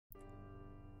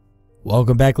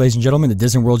Welcome back, ladies and gentlemen, to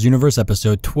Disney World's Universe,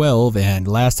 episode 12, and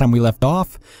last time we left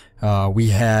off, we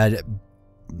had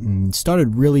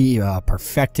started really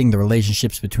perfecting the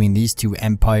relationships between these two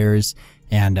empires,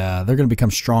 and they're going to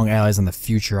become strong allies in the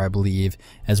future, I believe,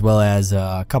 as well as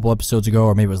a couple episodes ago,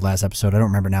 or maybe it was last episode, I don't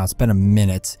remember now, it's been a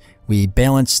minute. We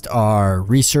balanced our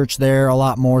research there a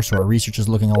lot more, so our research is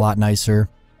looking a lot nicer.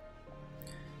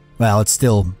 Well, it's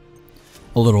still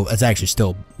a little, it's actually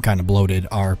still kind of bloated,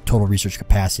 our total research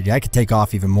capacity. I could take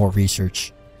off even more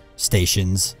research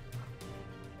stations.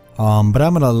 But I'm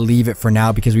going to leave it for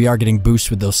now because we are getting boosts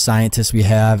with those scientists we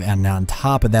have, and on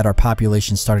top of that, our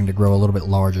population's starting to grow a little bit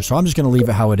larger. So I'm just going to leave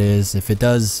it how it is. If it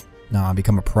does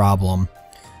become a problem,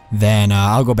 then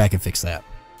I'll go back and fix that.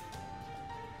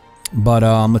 But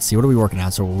let's see, what are we working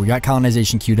on? So we got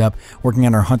colonization queued up, working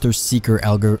on our hunter-seeker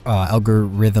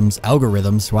algorithms,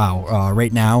 wow,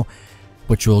 right now,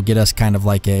 which will get us kind of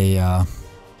like a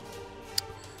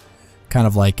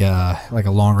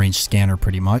long-range scanner,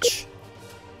 pretty much.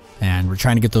 And we're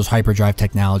trying to get those hyperdrive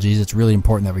technologies. It's really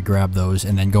important that we grab those,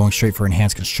 and then going straight for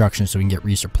enhanced construction so we can get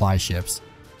resupply ships.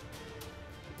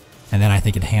 And then I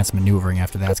think enhanced maneuvering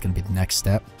after that's going to be the next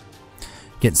step.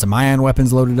 Getting some ion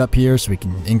weapons loaded up here so we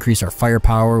can increase our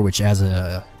firepower, which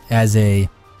we're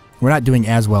not doing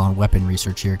as well on weapon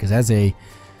research here, because as a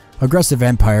aggressive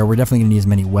empire, we're definitely going to need as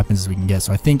many weapons as we can get.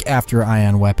 So I think after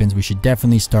ion weapons, we should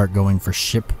definitely start going for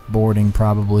ship boarding,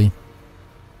 probably.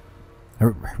 I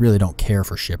really don't care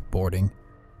for ship boarding.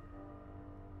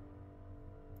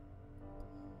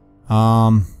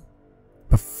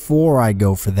 Before I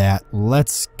go for that,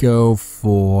 let's go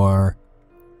for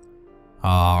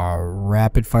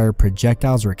rapid fire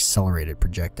projectiles or accelerated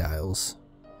projectiles.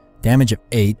 Damage of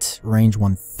 8, range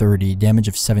 130. Damage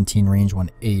of 17, range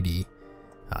 180.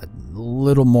 A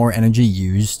little more energy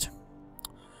used.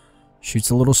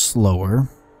 Shoots a little slower.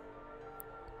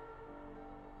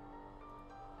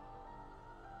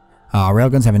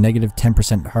 Railguns have a negative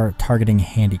 10% targeting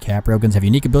handicap. Railguns have a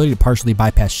unique ability to partially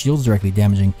bypass shields, directly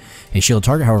damaging a shield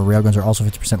target. However, railguns are also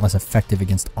 50% less effective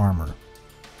against armor.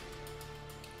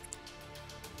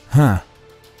 Huh.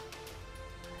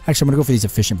 Actually, I'm going to go for these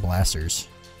efficient blasters.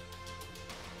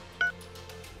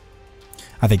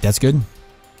 I think that's good.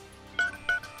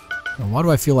 Why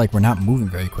do I feel like we're not moving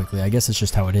very quickly? I guess it's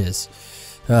just how it is.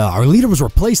 Our leader was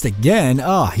replaced again.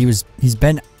 Oh, he's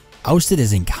been ousted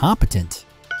as incompetent.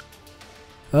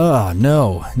 Oh,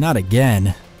 no, not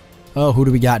again. Oh, who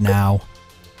do we got now?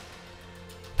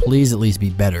 Please at least be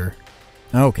better.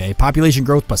 Okay, population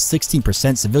growth plus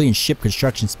 16%, civilian ship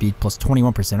construction speed plus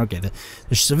 21%. Okay,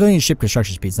 the civilian ship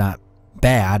construction speed's not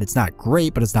bad. It's not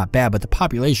great, but it's not bad. But the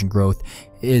population growth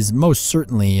is most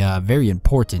certainly very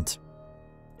important.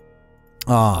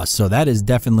 So that is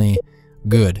definitely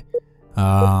good.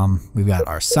 We've got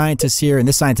our scientists here, and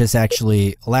this scientist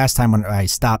actually, last time when I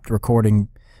stopped recording,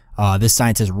 this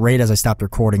scientist right as I stopped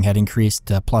recording had increased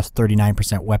plus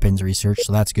 39% weapons research,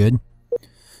 so that's good.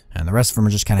 And the rest of them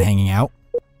are just kind of hanging out.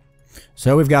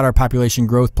 So we've got our population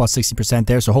growth plus 60%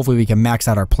 there, so hopefully we can max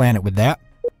out our planet with that.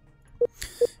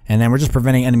 And then we're just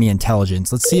preventing enemy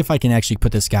intelligence. Let's see if I can actually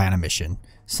put this guy on a mission,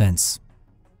 since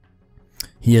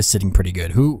he is sitting pretty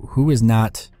good. Who is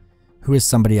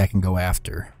somebody I can go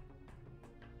after?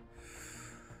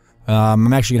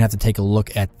 I'm actually gonna have to take a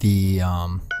look at the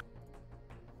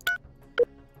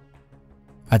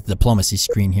diplomacy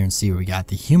screen here and see what we got.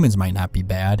 The humans might not be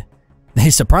bad. They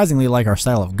surprisingly like our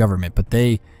style of government, but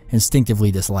they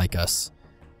instinctively dislike us.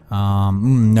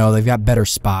 No, they've got better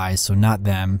spies, so not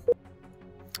them.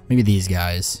 Maybe these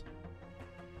guys.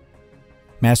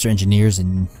 Master engineers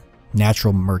and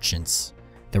natural merchants.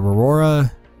 The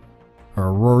Aurora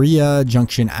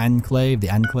Junction Enclave. The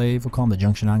Enclave, we'll call them the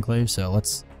Junction Enclave. So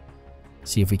let's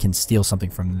see if we can steal something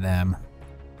from them.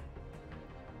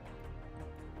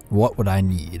 What would I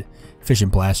need?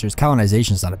 Efficient blasters.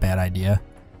 Colonization's not a bad idea.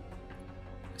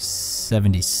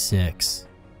 76.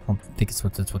 I don't think that's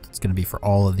what it's going to be for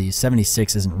all of these.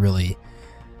 76 isn't really...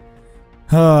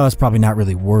 it's probably not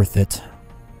really worth it.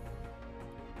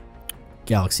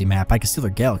 Galaxy map. I can steal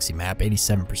their galaxy map.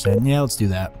 87%. Yeah, let's do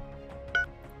that.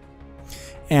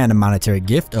 And a monetary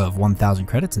gift of 1,000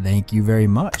 credits. Thank you very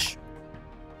much.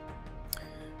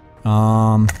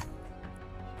 How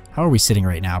are we sitting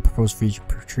right now? Proposed free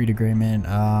trade agreement.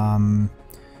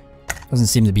 Doesn't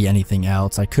seem to be anything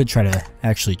else. I could try to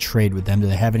actually trade with them. Do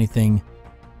they have anything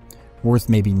worth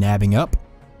maybe nabbing up?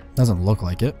 Doesn't look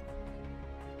like it.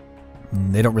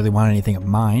 They don't really want anything of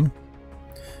mine.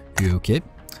 Okay.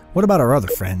 What about our other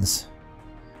friends?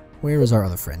 Where is our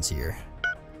other friends here?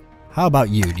 How about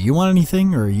you? Do you want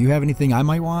anything, or you have anything I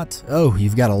might want? Oh,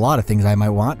 you've got a lot of things I might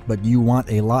want, but you want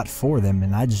a lot for them,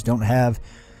 and I just don't have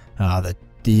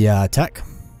the tech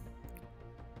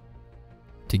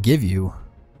to give you.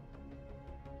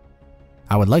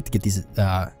 I would like to get these,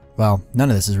 well, none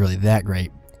of this is really that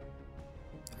great.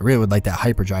 I really would like that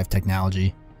hyperdrive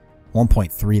technology.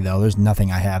 1.3 though, there's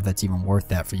nothing I have that's even worth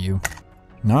that for you.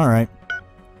 Alright.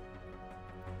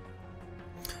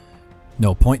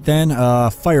 No point then.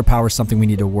 Firepower is something we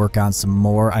need to work on some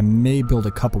more. I may build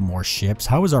a couple more ships.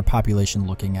 How is our population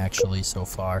looking actually so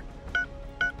far?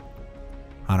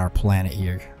 On our planet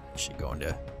here. Should go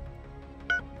into...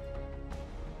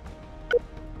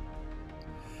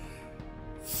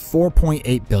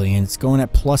 $4.8 billion. It's going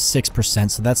at plus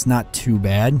 6%, so that's not too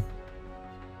bad.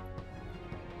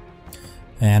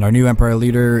 And our new Empire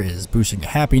leader is boosting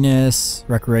happiness.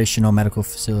 Recreational medical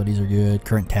facilities are good.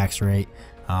 Current tax rate.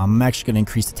 I'm actually going to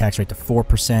increase the tax rate to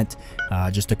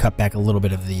 4%, just to cut back a little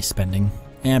bit of the spending.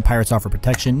 And pirates offer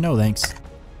protection. No thanks.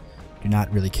 Do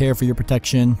not really care for your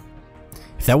protection.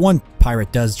 If that one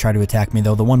pirate does try to attack me,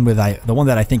 though, the one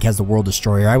that I think has the World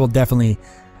Destroyer, I will definitely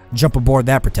jump aboard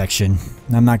that protection.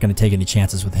 I'm not going to take any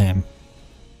chances with him.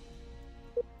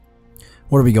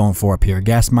 What are we going for up here?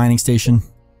 Gas mining station.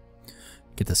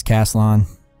 Get this castle on.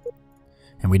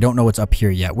 And we don't know what's up here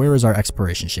yet. Where is our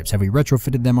exploration ships? Have we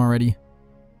retrofitted them already?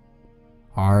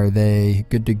 Are they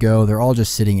good to go? They're all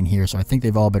just sitting in here, so I think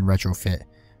they've all been retrofit.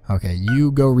 Okay,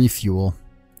 you go refuel.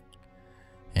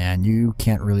 And you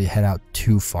can't really head out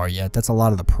too far yet. That's a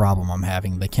lot of the problem I'm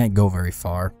having. They can't go very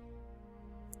far.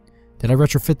 Did I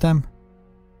retrofit them?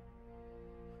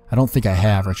 I don't think I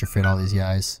have retrofit all these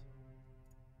guys.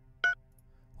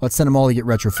 Let's send them all to get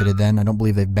retrofitted then. I don't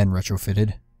believe they've been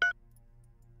retrofitted.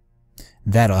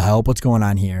 That'll help. What's going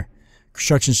on here?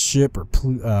 Construction ship or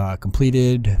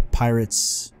completed.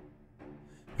 Pirates.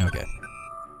 Okay.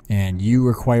 And you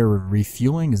require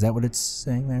refueling? Is that what it's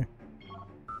saying there?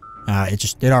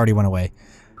 It already went away.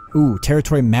 Ooh,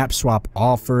 territory map swap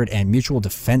offered and mutual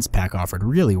defense pack offered.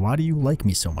 Really? Why do you like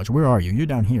me so much? Where are you? You're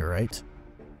down here, right?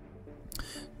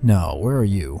 No, where are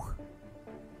you?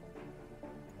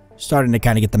 Starting to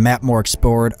kind of get the map more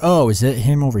explored. Oh, is it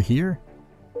him over here?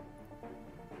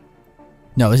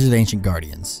 No, this is the Ancient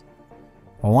Guardians.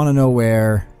 I want to know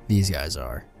where these guys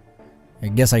are. I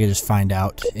guess I could just find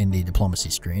out in the diplomacy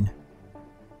screen.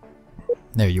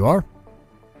 There you are.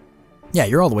 Yeah,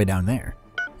 you're all the way down there.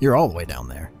 You're all the way down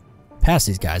there. Past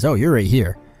these guys. Oh, you're right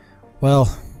here.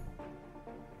 Well,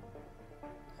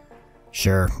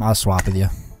 sure, I'll swap with you.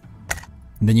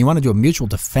 And then you want to do a mutual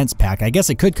defense pack. I guess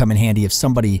it could come in handy if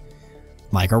somebody,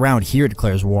 like, around here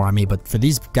declares war on me, but for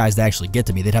these guys to actually get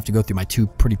to me, they'd have to go through my two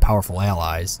pretty powerful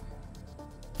allies.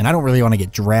 And I don't really want to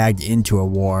get dragged into a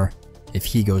war if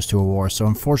he goes to a war, so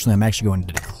unfortunately I'm actually going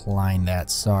to decline that.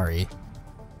 Sorry.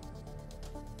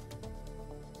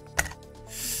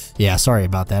 Yeah, sorry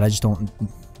about that. I don't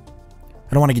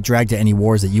want to get dragged to any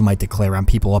wars that you might declare on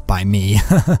people up by me.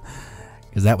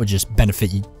 Because that would just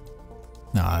benefit you.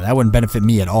 No, that wouldn't benefit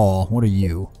me at all. What are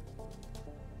you?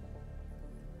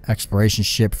 Exploration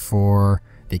ship for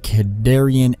the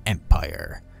Khadarian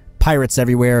Empire. Pirates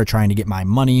everywhere are trying to get my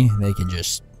money. They can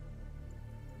just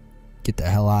get the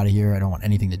hell out of here. I don't want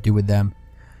anything to do with them.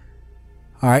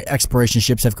 Alright, exploration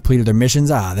ships have completed their missions.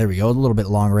 Ah, there we go. A little bit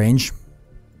long range.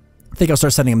 I think I'll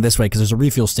start sending them this way because there's a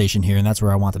refuel station here and that's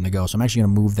where I want them to go. So I'm actually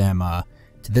going to move them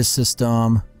to this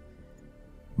system.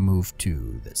 Move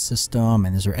to this system.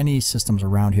 And is there any systems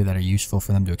around here that are useful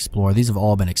for them to explore? These have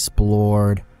all been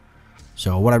explored.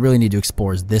 So what I really need to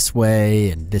explore is this way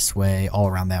and this way, all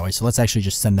around that way. So let's actually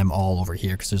just send them all over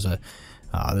here because there's a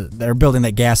they're building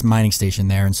that gas mining station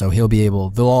there, and so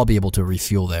they'll all be able to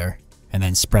refuel there and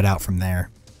then spread out from there.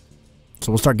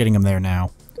 So we'll start getting them there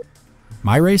now.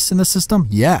 My race in the system?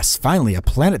 Yes, finally a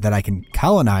planet that I can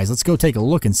colonize. Let's go take a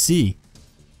look and see.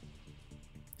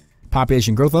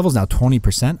 Population growth level is now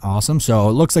 20%. Awesome. So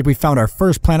it looks like we found our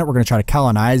first planet we're going to try to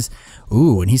colonize.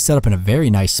 Ooh, and he's set up in a very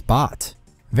nice spot.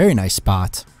 Very nice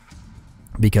spot.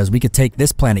 Because we could take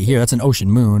this planet here. That's an ocean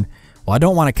moon. Well, I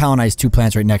don't want to colonize two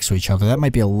planets right next to each other. That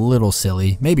might be a little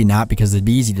silly. Maybe not, because it'd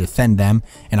be easy to defend them.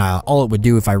 And all it would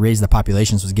do if I raised the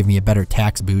populations was give me a better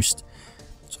tax boost.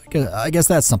 So I guess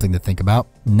that's something to think about.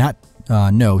 Not,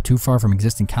 no, too far from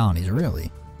existing colonies.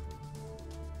 Really?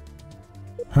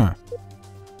 Huh.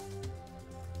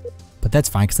 But that's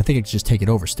fine, because I think I could just take it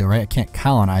over still, right? I can't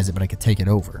colonize it, but I could take it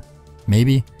over.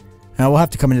 Maybe? Now, we'll have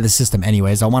to come into the system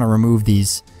anyways. I want to remove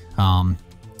these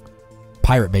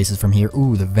pirate bases from here.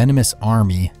 Ooh, the Venomous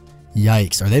Army.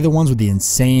 Yikes. Are they the ones with the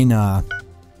insane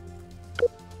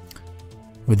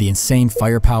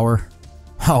firepower?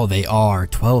 Oh, they are.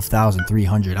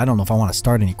 12,300. I don't know if I want to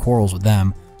start any quarrels with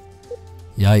them.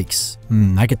 Yikes.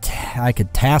 I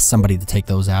could task somebody to take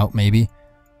those out, maybe.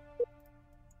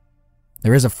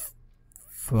 There is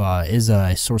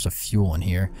a source of fuel in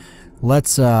here.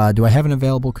 Let's, do I have an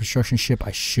available construction ship?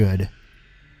 I should.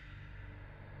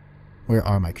 Where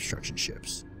are my construction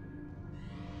ships?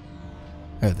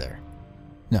 Right there.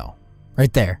 No.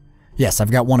 Right there. Yes,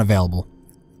 I've got one available.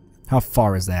 How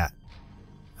far is that?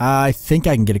 I think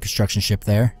I can get a construction ship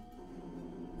there.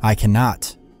 I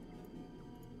cannot.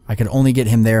 I could only get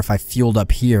him there if I fueled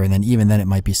up here, and then even then it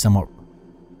might be somewhat...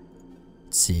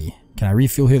 Let's see. Can I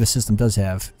refuel here? The system does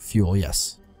have fuel,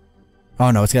 yes. Oh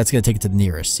no, it's gonna take it to the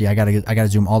nearest. See, I gotta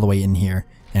zoom all the way in here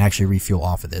and actually refuel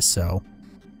off of this, so...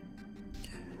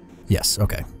 Yes,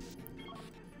 okay.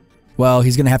 Well,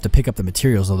 he's gonna have to pick up the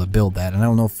materials though to build that, and I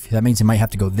don't know if that means he might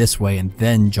have to go this way and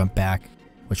then jump back,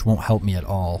 which won't help me at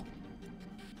all.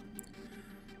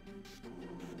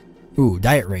 Ooh,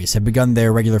 Diet Race have begun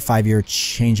their regular 5-year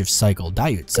change of cycle.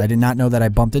 Diots. I did not know that I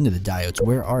bumped into the Diots.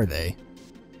 Where are they?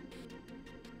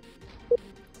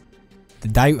 The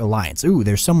Diot Alliance. Ooh,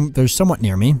 they're somewhat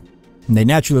near me. And they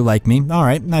naturally like me.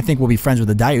 Alright, and I think we'll be friends with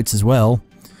the Diots as well.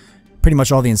 Pretty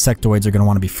much all the insectoids are going to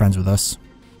want to be friends with us.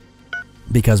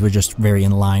 Because we're just very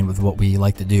in line with what we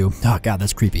like to do. Oh god,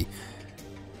 that's creepy.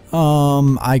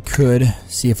 I could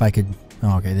see if I could...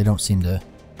 Oh, okay, they don't seem to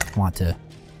want to...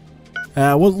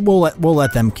 We'll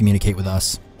let them communicate with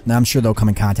us. Now, I'm sure they'll come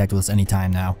in contact with us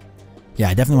anytime now. Yeah,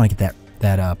 I definitely want to get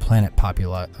that planet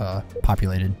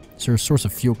populated. Is there a source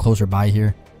of fuel closer by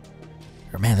here?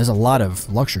 Oh, man, there's a lot of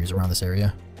luxuries around this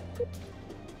area.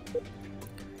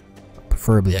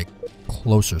 Preferably a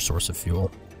closer source of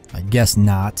fuel. I guess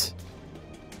not.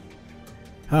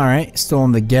 Alright, still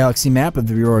on the galaxy map of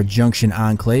the Aurora Junction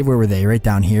Enclave. Where were they? Right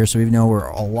down here, so we know where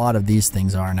a lot of these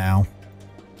things are now.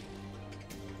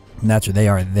 And that's where they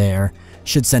are there.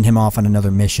 Should send him off on another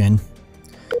mission.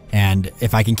 And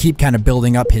if I can keep kind of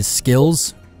building up his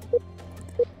skills,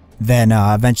 then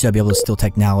eventually I'll be able to steal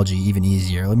technology even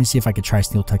easier. Let me see if I could try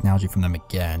steal technology from them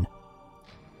again.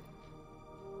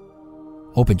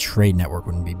 Open trade network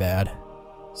wouldn't be bad.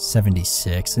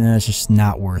 76. It's just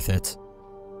not worth it.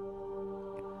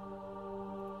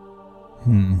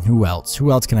 Who else?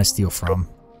 Who else can I steal from?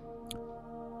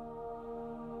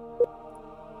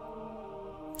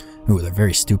 Ooh, they're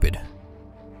very stupid.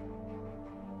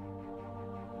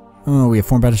 Oh, we have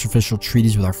formed beneficial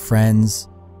treaties with our friends.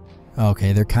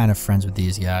 Okay, they're kind of friends with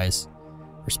these guys.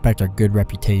 Respect our good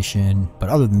reputation. But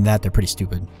other than that, they're pretty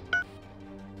stupid.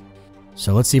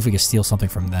 So let's see if we can steal something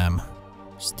from them.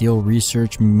 Steal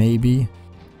research, maybe?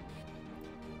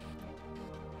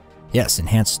 Yes,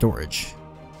 enhanced storage.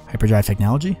 Hyperdrive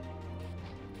technology?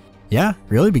 Yeah?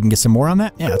 Really? We can get some more on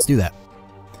that? Yeah, let's do that.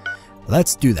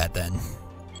 Let's do that then.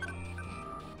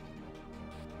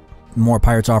 More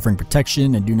pirates offering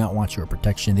protection. I do not want your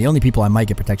protection. The only people I might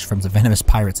get protection from is the venomous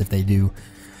pirates if they do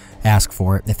ask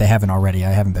for it. If they haven't already,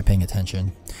 I haven't been paying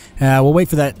attention. We'll wait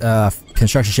for that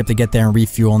construction ship to get there and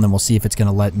refuel, and then we'll see if it's going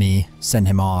to let me send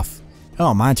him off.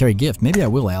 Oh, monetary gift. Maybe I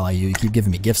will ally you. You keep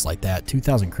giving me gifts like that.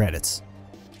 2,000 credits.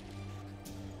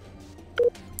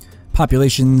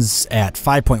 Population's at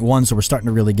 5.1, so we're starting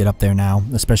to really get up there now,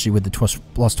 especially with the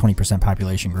plus 20%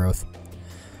 population growth.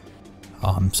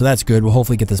 So that's good. We'll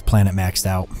hopefully get this planet maxed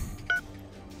out.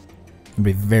 It'll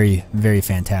be very, very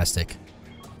fantastic.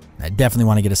 I definitely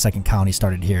want to get a second colony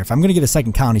started here. If I'm going to get a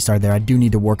second colony started there, I do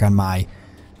need to work on my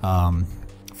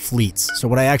fleets. So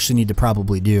what I actually need to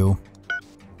probably do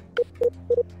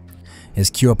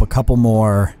is queue up a couple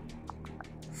more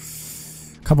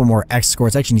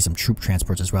escorts. I actually need some troop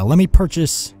transports as well. Let me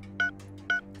purchase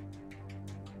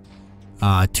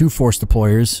 2 force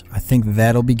deployers. I think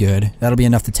that'll be good. That'll be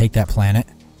enough to take that planet.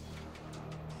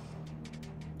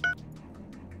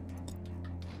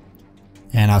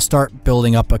 And I'll start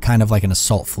building up a kind of like an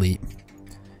assault fleet.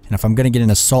 And if I'm going to get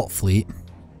an assault fleet,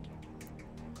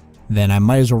 then I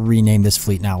might as well rename this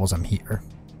fleet now as I'm here.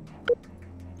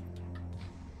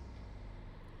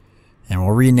 And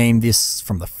we'll rename this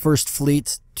from the first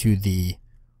fleet to the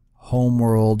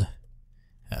Homeworld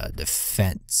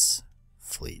Defense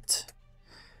Fleet.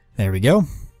 There we go.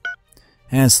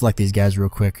 And select these guys real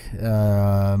quick.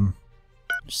 Just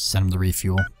send them to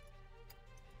refuel.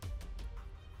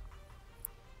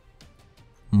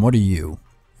 And what are you?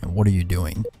 And what are you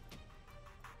doing?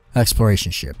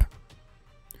 Exploration ship.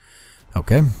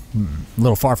 Okay. A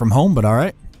little far from home, but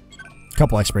alright. A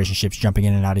couple exploration ships jumping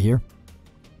in and out of here.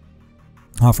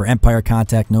 Offer Empire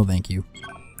contact. No, thank you.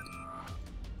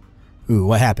 Ooh,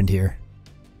 what happened here?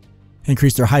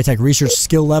 Increased their high-tech research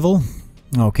skill level.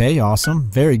 Okay, awesome.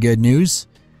 Very good news.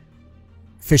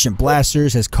 Efficient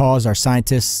blasters has caused our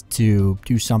scientists to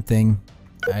do something.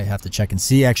 I have to check and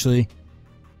see, actually.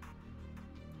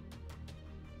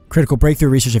 Critical breakthrough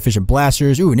research efficient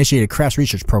blasters. Ooh, initiated crash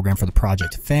research program for the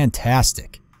project.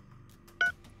 Fantastic.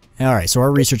 Alright, so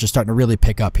our research is starting to really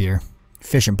pick up here.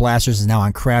 Efficient blasters is now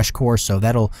on crash course, so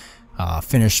that'll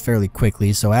finish fairly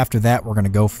quickly. So after that, we're going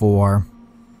to go for...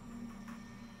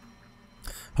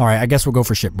 Alright, I guess we'll go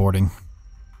for shipboarding.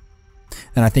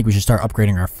 And I think we should start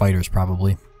upgrading our fighters,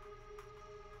 probably.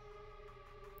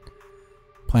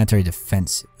 Planetary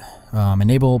defense.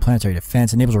 Enable planetary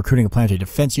defense. Enables recruiting a planetary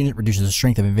defense unit. Reduces the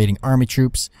strength of invading army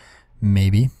troops.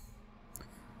 Maybe.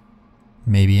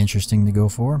 Maybe interesting to go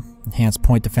for. Enhanced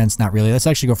point defense. Not really. Let's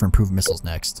actually go for improved missiles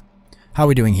next. How are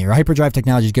we doing here? Hyperdrive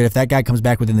technology is good. If that guy comes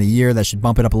back within the year, that should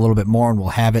bump it up a little bit more, and we'll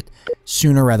have it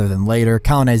sooner rather than later.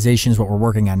 Colonization is what we're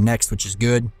working on next, which is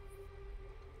good.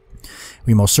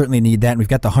 We most certainly need that. And we've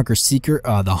got the Hunter-Seeker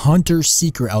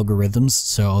algorithms,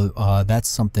 so that's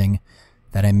something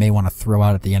that I may want to throw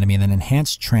out at the enemy. And then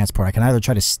enhanced transport. I can either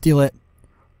try to steal it.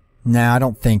 Nah, I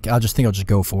don't think. I'll just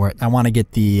go for it. I want to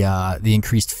get the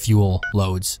increased fuel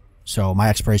loads, so my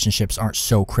exploration ships aren't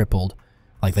so crippled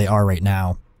like they are right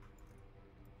now.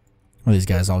 What are these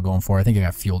guys all going for? I think I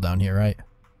got fuel down here, right?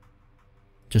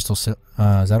 Is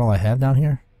that all I have down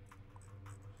here?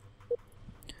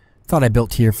 Thought I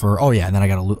built here for... Oh yeah, and then I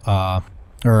got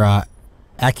a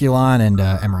Aculon and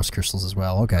Emerald crystals as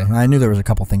well. Okay, I knew there was a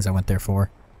couple things I went there for.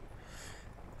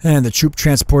 And the troop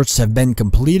transports have been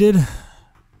completed.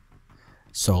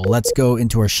 So let's go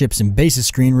into our ships and bases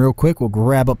screen real quick. We'll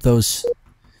grab up those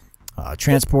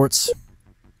transports.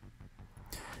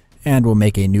 And we'll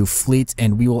make a new fleet,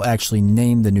 and we will actually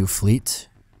name the new fleet.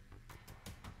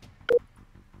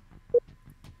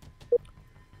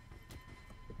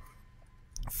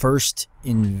 First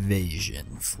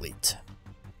Invasion Fleet.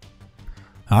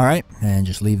 Alright, and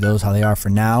just leave those how they are for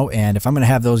now. And if I'm going to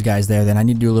have those guys there, then I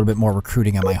need to do a little bit more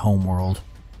recruiting on my home world.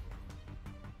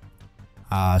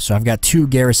 So I've got 2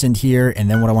 garrisoned here,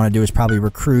 and then what I want to do is probably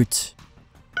recruit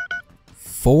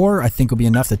 4, I think will be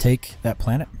enough to take that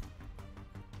planet.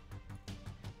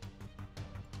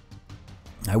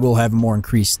 I will have more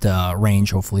increased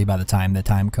range, hopefully, by the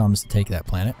time comes to take that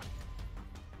planet.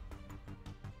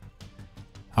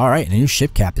 Alright, a new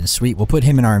ship captain. Sweet. We'll put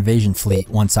him in our invasion fleet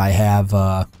once I have...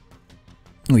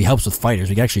 he helps with fighters.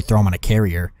 We can actually throw him on a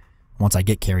carrier once I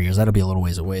get carriers. That'll be a little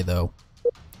ways away, though.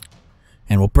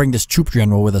 And we'll bring this troop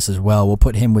general with us as well. We'll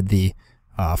put him with the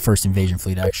first invasion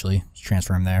fleet, actually. Let's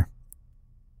transfer him there.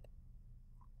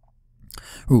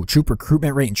 Ooh, troop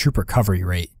recruitment rate and troop recovery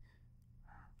rate.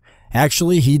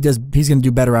 Actually, he's going to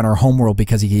do better on our homeworld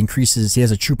because he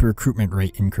has a troop recruitment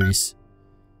rate increase.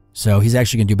 So he's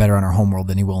actually going to do better on our homeworld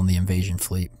than he will in the invasion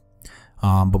fleet.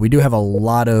 But we do have a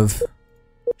lot of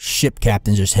ship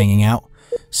captains just hanging out.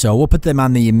 So we'll put them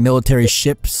on the military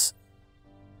ships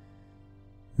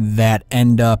that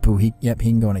end up... Ooh, he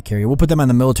can go on a carrier. We'll put them on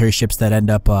the military ships that end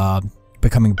up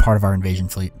becoming part of our invasion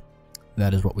fleet.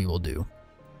 That is what we will do.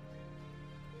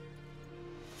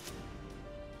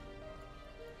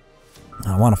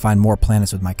 I want to find more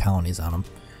planets with my colonies on them.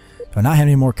 Do I not have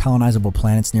any more colonizable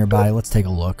planets nearby? Let's take a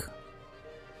look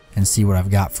and see what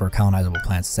I've got for colonizable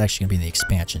planets. It's actually going to be in the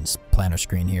expansions planner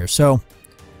screen here. So,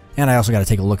 and I also got to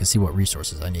take a look and see what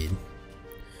resources I need.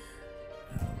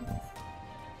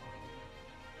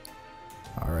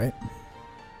 Alright.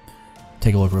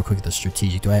 Take a look real quick at the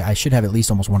strategic. I should have at least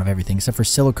almost one of everything except for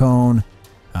silicone,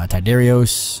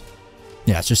 Tidarios.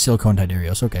 Yeah, it's just silicone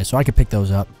Tidarios. Okay, so I could pick those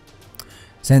up.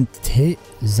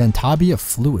 Zentabia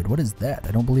fluid. What is that?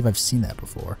 I don't believe I've seen that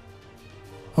before.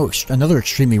 Oh, another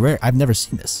extremely rare. I've never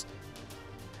seen this.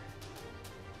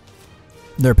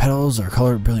 Their petals are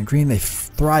colored brilliant green. They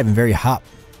thrive in very hot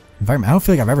environment. I don't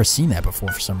feel like I've ever seen that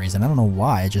before for some reason. I don't know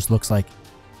why. It just looks like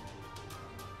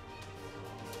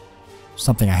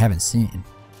something I haven't seen.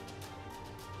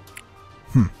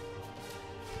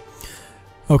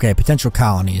 Okay, potential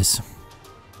colonies.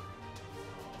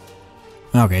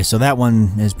 Okay, so that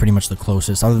one is pretty much the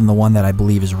closest, other than the one that I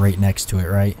believe is right next to it,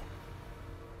 right?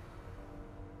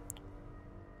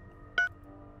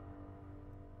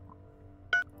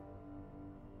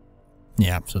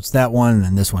 Yeah, so it's that one and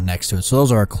then this one next to it. So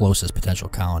those are our closest potential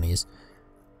colonies.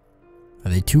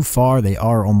 Are they too far? They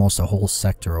are almost a whole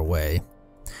sector away.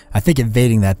 I think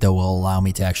invading that, though, will allow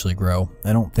me to actually grow.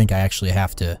 I don't think I actually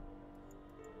have to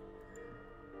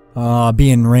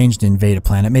be in range to invade a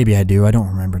planet. Maybe I do. I don't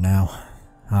remember now.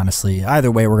 Honestly,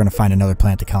 either way, we're going to find another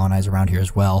planet to colonize around here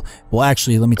as well. Well,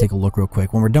 actually, let me take a look real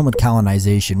quick. When we're done with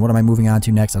colonization, what am I moving on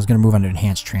to next? I was going to move on to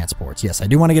enhanced transports. Yes, I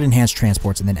do want to get enhanced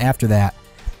transports, and then after that,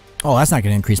 Oh, that's not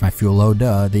going to increase my fuel load.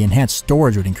 The enhanced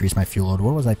storage would increase my fuel load.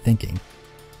 What was I thinking?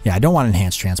 Yeah, I don't want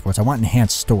enhanced transports. I want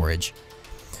enhanced storage.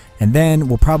 And then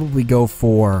we'll probably go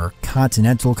for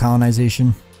continental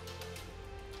colonization.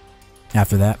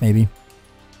 After that, maybe.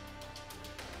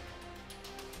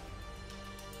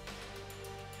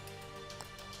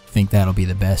 I think that'll be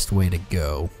the best way to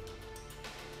go.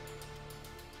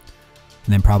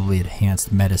 And then probably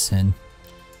enhanced medicine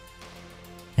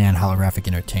and holographic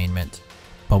entertainment.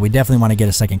 But we definitely want to get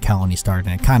a second colony started,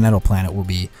 and a continental planet will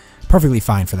be perfectly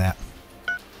fine for that.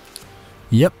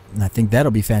 Yep, I think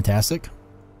that'll be fantastic.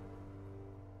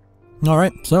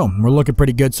 Alright, so we're looking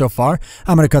pretty good so far.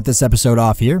 I'm going to cut this episode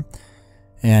off here.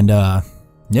 And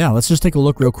yeah, let's just take a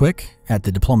look real quick at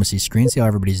the diplomacy screen, see how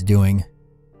everybody's doing.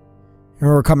 And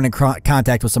we're coming in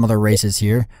contact with some other races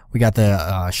here. We got the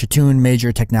Shatoon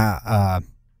Major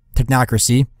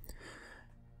Technocracy.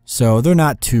 So they're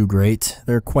not too great.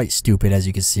 They're quite stupid, as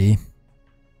you can see.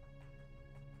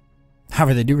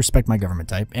 However, they do respect my government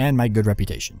type and my good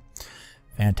reputation.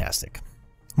 Fantastic.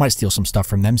 Might steal some stuff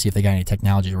from them, see if they got any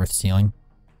technology worth stealing.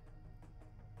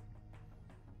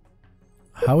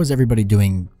 How is everybody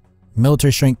doing?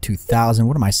 Military strength 2,000.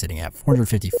 What am I sitting at?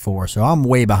 454. So I'm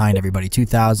way behind everybody.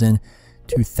 2,000,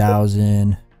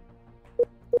 2,000,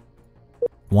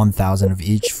 1,000 of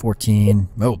each. 14.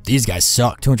 Oh, these guys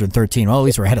suck. 213. Well, at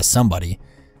least we're ahead of somebody.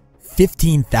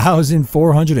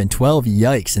 15,412.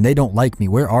 Yikes. And they don't like me.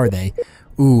 Where are they?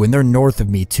 Ooh, and they're north of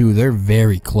me too. They're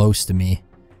very close to me.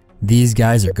 These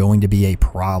guys are going to be a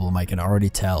problem. I can already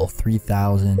tell.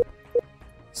 3,000.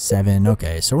 7.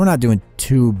 Okay, so we're not doing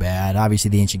too bad. Obviously,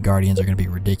 the Ancient Guardians are going to be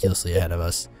ridiculously ahead of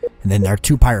us. And then our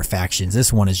two pirate factions.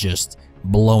 This one is just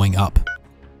blowing up.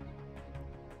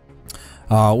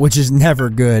 Which is never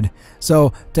good.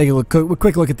 So, take a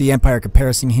quick look at the Empire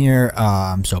comparison here.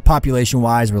 So,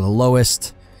 population-wise, we're the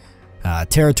lowest.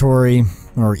 Territory,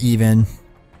 or even.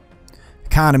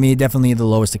 Economy, definitely the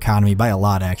lowest economy by a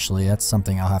lot, actually. That's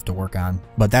something I'll have to work on.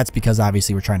 But that's because,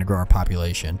 obviously, we're trying to grow our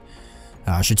population.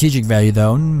 Strategic value,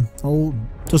 though,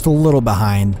 just a little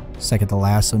behind, second to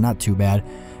last, so not too bad.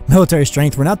 Military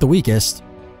strength, we're not the weakest,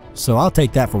 so I'll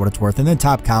take that for what it's worth. And then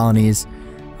top colonies,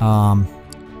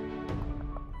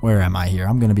 where am I here?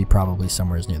 I'm going to be probably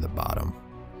somewhere near the bottom.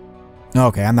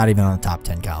 Okay, I'm not even on the top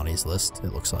 10 colonies list,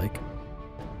 it looks like.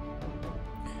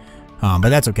 But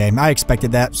that's okay, I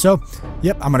expected that. So,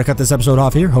 yep, I'm going to cut this episode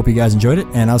off here. Hope you guys enjoyed it,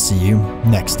 and I'll see you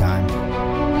next time.